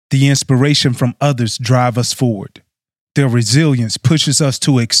The inspiration from others drive us forward. Their resilience pushes us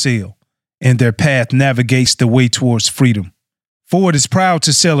to excel, and their path navigates the way towards freedom. Ford is proud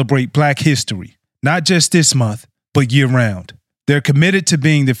to celebrate Black history, not just this month, but year-round. They're committed to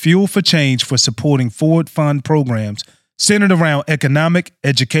being the fuel for change for supporting Ford Fund programs centered around economic,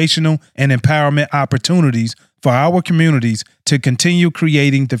 educational, and empowerment opportunities for our communities to continue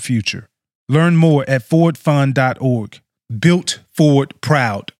creating the future. Learn more at fordfund.org. Built Ford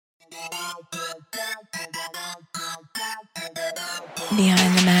Proud.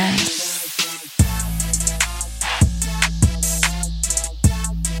 Behind the mask.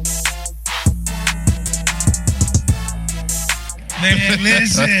 Man,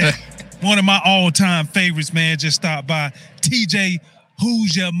 listen. One of my all-time favorites, man, just stopped by. TJ,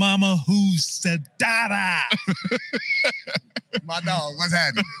 who's your mama? Who's the dada? My dog, what's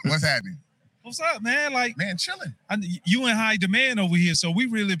happening? What's happening? What's up, man? Like, man, chilling. You in high demand over here, so we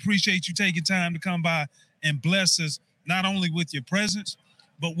really appreciate you taking time to come by and bless us, not only with your presence,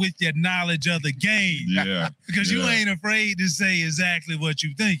 but with your knowledge of the game. Yeah. Because you ain't afraid to say exactly what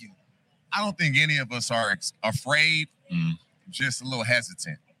you're thinking. I don't think any of us are afraid, just a little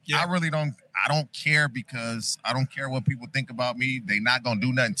hesitant. Yeah. I don't care because I don't care what people think about me. They not going to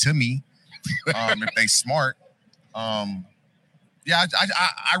do nothing to me if they smart.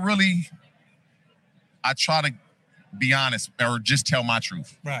 I try to be honest or just tell my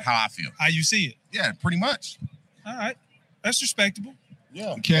truth, right? How I feel. How you see it. Yeah, pretty much. All right. That's respectable.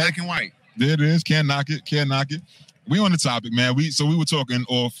 Yeah. Black and white. There it is. Can't knock it. Can't knock it. We on the topic, man. We were talking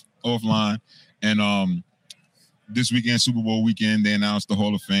offline, and this weekend, Super Bowl weekend, they announced the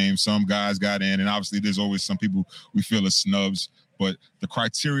Hall of Fame. Some guys got in, and obviously there's always some people we feel are snubs. But the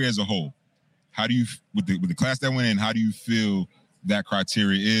criteria as a whole, how do you, with the class that went in, how do you feel that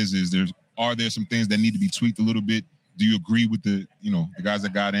criteria is? Are there some things that need to be tweaked a little bit? Do you agree with the guys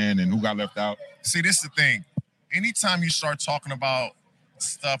that got in and who got left out? See, this is the thing. Anytime you start talking about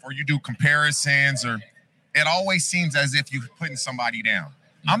stuff or you do comparisons, or it always seems as if you're putting somebody down.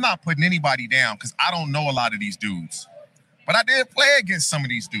 I'm not putting anybody down because I don't know a lot of these dudes. But I did play against some of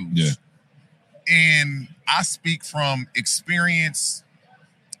these dudes. Yeah. And I speak from experience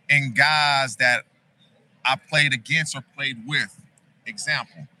and guys that I played against or played with.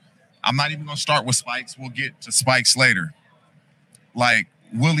 Example, I'm not even going to start with Spikes. We'll get to Spikes later. Like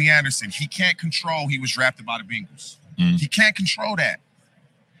Willie Anderson, he can't control he was drafted by the Bengals. He can't control that.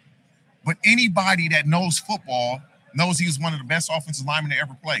 But anybody that knows football knows he was one of the best offensive linemen to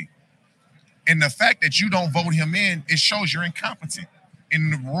ever play. And the fact that you don't vote him in, it shows you're incompetent.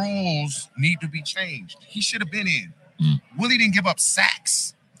 And the rules need to be changed. He should have been in. Willie didn't give up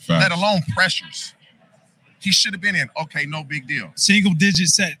sacks, let alone pressures. He should have been in. Okay, no big deal. Single digit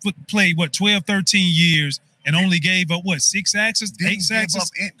sack, played, 12, 13 years, and only gave up, 6 sacks? 8 sacks?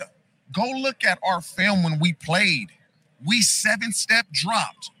 Go look at our film when we played. We 7-step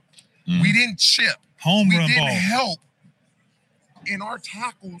dropped. We didn't chip. Home run ball. We ball. didn't help. And our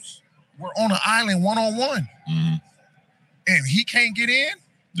tackles were on an island one-on-one. And he can't get in?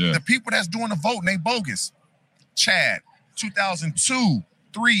 Yeah. The people that's doing the voting, they bogus. Chad, 2002,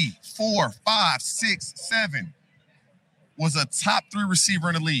 3, 4, 5, 6, 7, was a top 3 receiver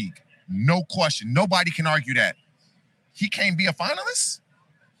in the league. No question. Nobody can argue that. He can't be a finalist?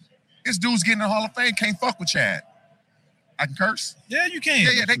 This dude's getting in the Hall of Fame, can't fuck with Chad. I can curse? Yeah, you can.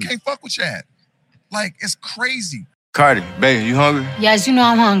 Yeah, they can't fuck with Chad. Like, it's crazy. Cardi, baby, you hungry? Yes, you know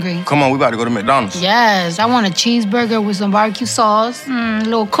I'm hungry. Come on, we about to go to McDonald's. Yes, I want a cheeseburger with some barbecue sauce, a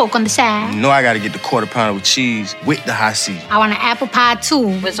little Coke on the side. You know I gotta get the quarter pounder with cheese with the hot seat. I want an apple pie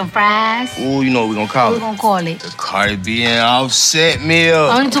too with some fries. Ooh, you know what we gonna call it? What we gonna call it? The Cardi B and Offset meal.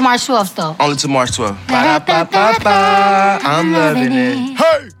 Only till March 12th though. Only till March 12th. Ba-da-ba-ba-ba. I'm loving it.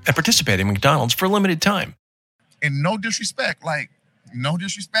 Hey! And participate in McDonald's for a limited time. And no disrespect, no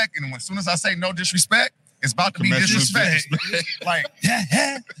disrespect. And as soon as I say no disrespect, it's about to be disrespect. Like,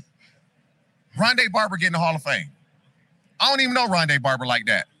 Rondé Barber getting the Hall of Fame. I don't even know Rondé Barber like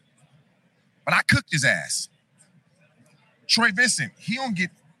that. But I cooked his ass. Troy Vincent, he don't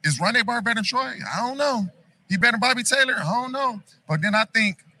get, is Rondé Barber better than Troy? I don't know. He better than Bobby Taylor? I don't know. But then I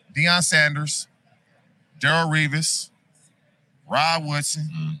think Deion Sanders, Darrelle Revis, Rod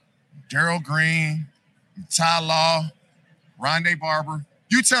Woodson, Darrell Green, Ty Law, Rondé Barber.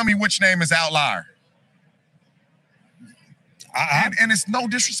 You tell me which name is outlier. And it's no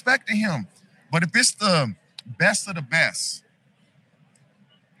disrespect to him. But if it's the best of the best,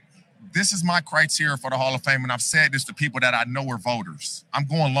 this is my criteria for the Hall of Fame. And I've said this to people that I know are voters. I'm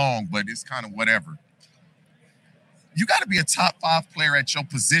going long, but it's kind of whatever. You got to be a top 5 player at your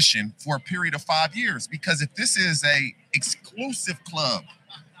position for a period of 5 years. Because if this is a exclusive club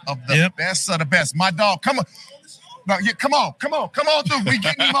of the best of the best. My dog, come on. No, yeah, come on through. We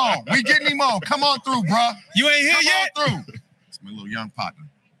getting him on. Come on through, bruh. You ain't here yet? Come on through. It's my little young partner.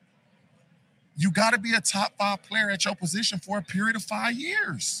 You got to be a top 5 player at your position for a period of 5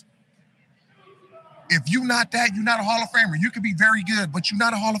 years. If you're not that, you're not a Hall of Famer. You could be very good, but you're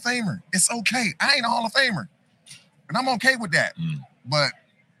not a Hall of Famer. It's okay. I ain't a Hall of Famer, and I'm okay with that. But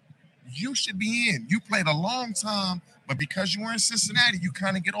you should be in. You played a long time, but because you were in Cincinnati, you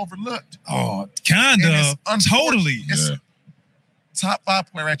kind of get overlooked. Oh, kind of. Totally. It's top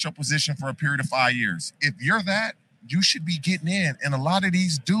 5 player at your position for a period of 5 years. If you're that, you should be getting in. And a lot of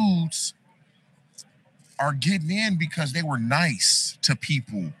these dudes are getting in because they were nice to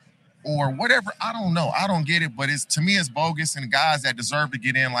people or whatever. I don't know. I don't get it, but to me, it's bogus. And guys that deserve to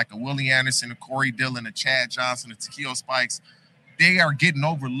get in, like a Willie Anderson, a Corey Dillon, a Chad Johnson, a Takeo Spikes, they are getting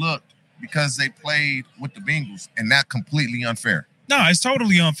overlooked because they played with the Bengals, and that's completely unfair. No, it's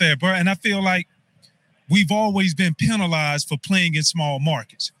totally unfair, bro. And I feel like we've always been penalized for playing in small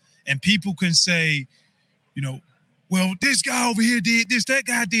markets. And people can say, you know, well, this guy over here did this, that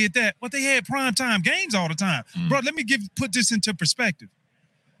guy did that. But they had primetime games all the time. Bro, let me put this into perspective.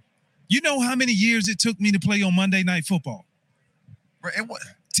 You know how many years it took me to play on Monday Night Football? Bro, it was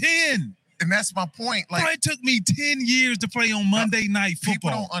 10. And that's my point. Like, bro, it took me 10 years to play on Monday Night Football. People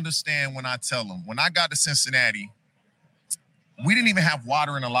don't understand when I tell them. When I got to Cincinnati, we didn't even have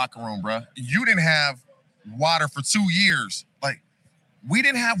water in the locker room, bro. You didn't have water for 2 years. Like, we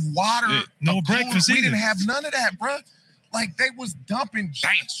didn't have water. Yeah, no breakfast We either. didn't have none of that, bro. Like, they was dumping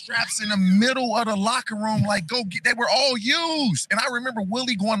jack straps in the middle of the locker room. Like, they were all used. And I remember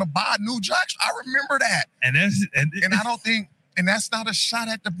Willie going to buy new jacks. I remember that. And I don't think, and that's not a shot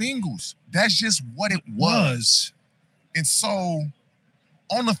at the Bengals. That's just what it was. And so,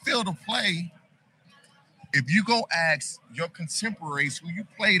 on the field of play, if you go ask your contemporaries who you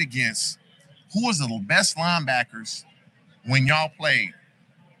played against, who was the best linebackers when y'all played,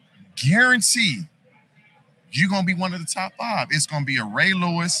 guarantee you're going to be one of the top 5. It's going to be a Ray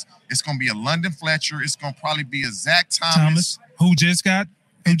Lewis. It's going to be a London Fletcher. It's going to probably be a Zach Thomas. Who just got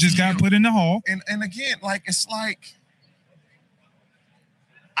put in the hall. And again, like, it's like,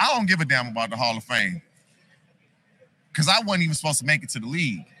 I don't give a damn about the Hall of Fame because I wasn't even supposed to make it to the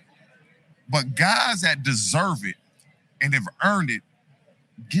league. But guys that deserve it and have earned it,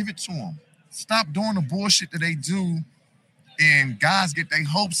 give it to them. Stop doing the bullshit that they do, and guys get their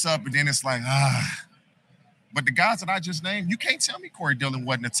hopes up, and then it's like, But the guys that I just named, you can't tell me Corey Dillon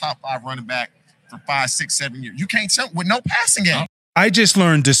wasn't a top 5 running back for 5, 6, 7 years. You can't tell me with no passing game. I just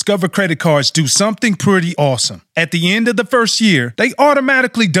learned Discover credit cards do something pretty awesome. At the end of the first year, they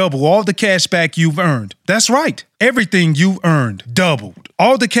automatically double all the cash back you've earned. That's right. Everything you've earned doubled.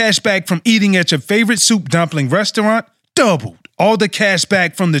 All the cash back from eating at your favorite soup dumpling restaurant doubled. All the cash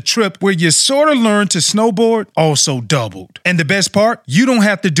back from the trip where you sort of learned to snowboard also doubled. And the best part, you don't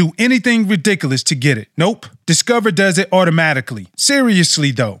have to do anything ridiculous to get it. Nope. Discover does it automatically. Seriously,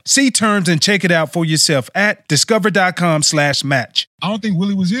 though. See terms and check it out for yourself at discover.com/match. I don't think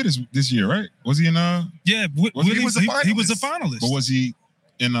Willie was here this year, right? Was he in Yeah, Willie was a finalist. He was a finalist. But was he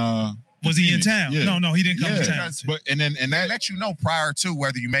in Was he in town? Yeah. No, he didn't come to town. But and They that let you know prior to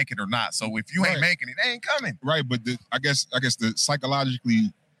whether you make it or not. So if you ain't making it, they ain't coming. right. But I guess the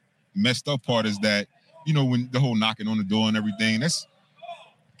psychologically messed up part is that, you know, when the whole knocking on the door and everything, that's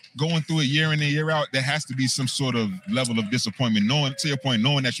going through it year in and year out. There has to be some sort of level of disappointment, knowing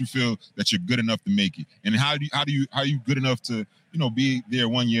that you feel that you're good enough to make it. And how are you good enough to, you know, be there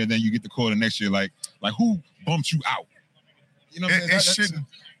one year, then you get the call the next year? Like who bumped you out? You know,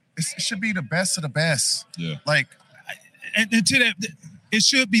 It should be the best of the best. Yeah. Like, and to that, it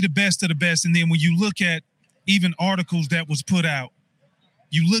should be the best of the best. And then when you look at even articles that was put out,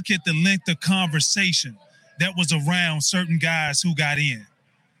 you look at the length of conversation that was around certain guys who got in.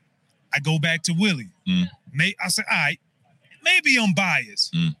 I go back to Willie. I said, all right, maybe I'm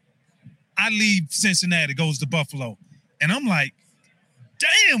biased. I leave Cincinnati, goes to Buffalo. And I'm like,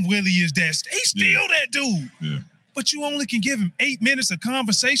 damn, Willie is that. He's still that dude. Yeah. But you only can give him 8 minutes of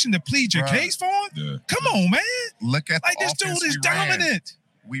conversation to plead your case for him? Yeah. Come on, man. Look at like, this dude is dominant.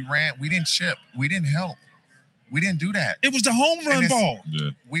 We didn't chip. We didn't help. We didn't do that. It was the home run ball. Yeah.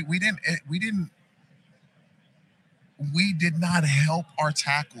 We did not help our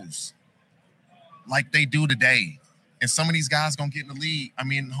tackles like they do today. And some of these guys gonna get in the league,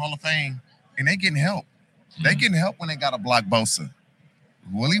 Hall of Fame, and they getting help. They getting help when they got to block Bosa.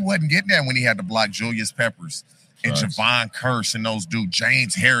 Willie wasn't getting that when he had to block Julius Peppers and Javon Curse and those dudes,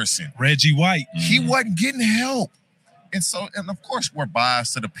 James Harrison. Reggie White. He wasn't getting help. And of course, we're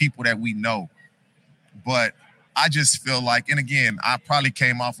biased to the people that we know. But I just feel like, and again, I probably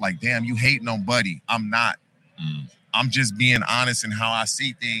came off like, damn, you hating on Buddy. I'm not. I'm just being honest in how I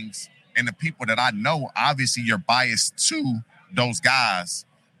see things. And the people that I know, obviously you're biased to those guys.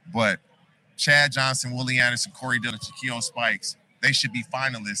 But Chad Johnson, Willie Anderson, Corey Dillon, Shaquille Spikes, they should be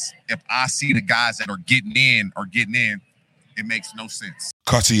finalists. If I see the guys that are getting in, it makes no sense.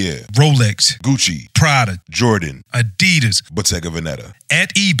 Cartier, Rolex, Gucci, Prada, Jordan, Adidas. Bottega Veneta.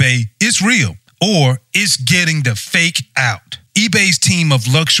 At eBay, it's real, or it's getting the fake out. eBay's team of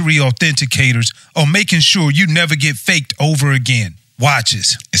luxury authenticators are making sure you never get faked over again.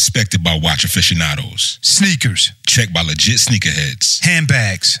 Watches, inspected by watch aficionados. sneakers, Checked by legit sneakerheads.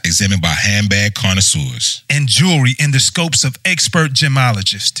 handbags, Examined by handbag connoisseurs. and jewelry in the scopes of expert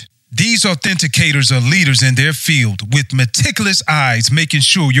gemologists. These authenticators are leaders in their field with meticulous eyes making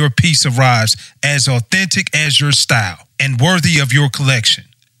sure your piece arrives as authentic as your style and worthy of your collection.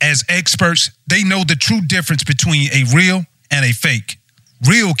 As experts, they know the true difference between a real and a fake.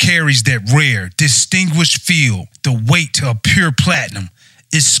 Real carries that rare, distinguished feel, the weight of pure platinum,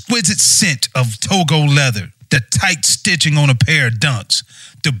 exquisite scent of Togo leather, the tight stitching on a pair of dunks,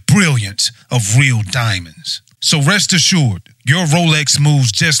 the brilliance of real diamonds. So rest assured, your Rolex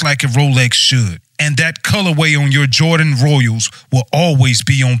moves just like a Rolex should, and that colorway on your Jordan Royals will always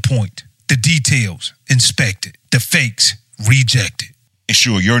be on point. The details, inspected. The fakes, rejected.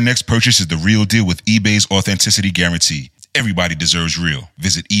 Ensure your next purchase is the real deal with eBay's authenticity guarantee. Everybody deserves real.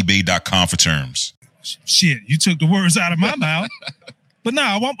 Visit ebay.com for terms. Shit, you took the words out of my mouth. But no,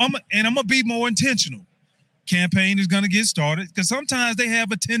 I'm going to be more intentional. Campaign is going to get started because sometimes they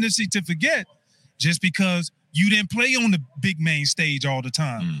have a tendency to forget just because you didn't play on the big main stage all the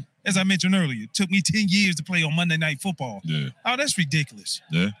time. As I mentioned earlier, it took me 10 years to play on Monday Night Football. Yeah. Oh, that's ridiculous.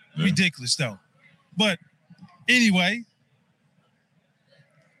 Yeah. Ridiculous, though. But anyway,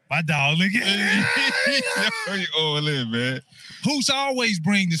 my dog, look at You all in, man. Hoos always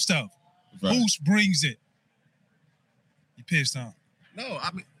bring the stuff. Right. Hoos brings it. You pissed on? No,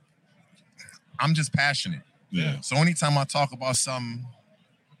 I mean, I'm just passionate. Yeah. So anytime I talk about something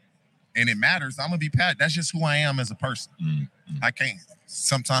and it matters, I'm gonna be passionate. That's just who I am as a person. I can't.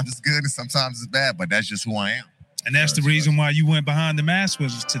 Sometimes it's good and sometimes it's bad, but that's just who I am. And that's the reason why you went behind the mask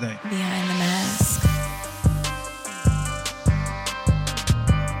with us today. Behind the Mask.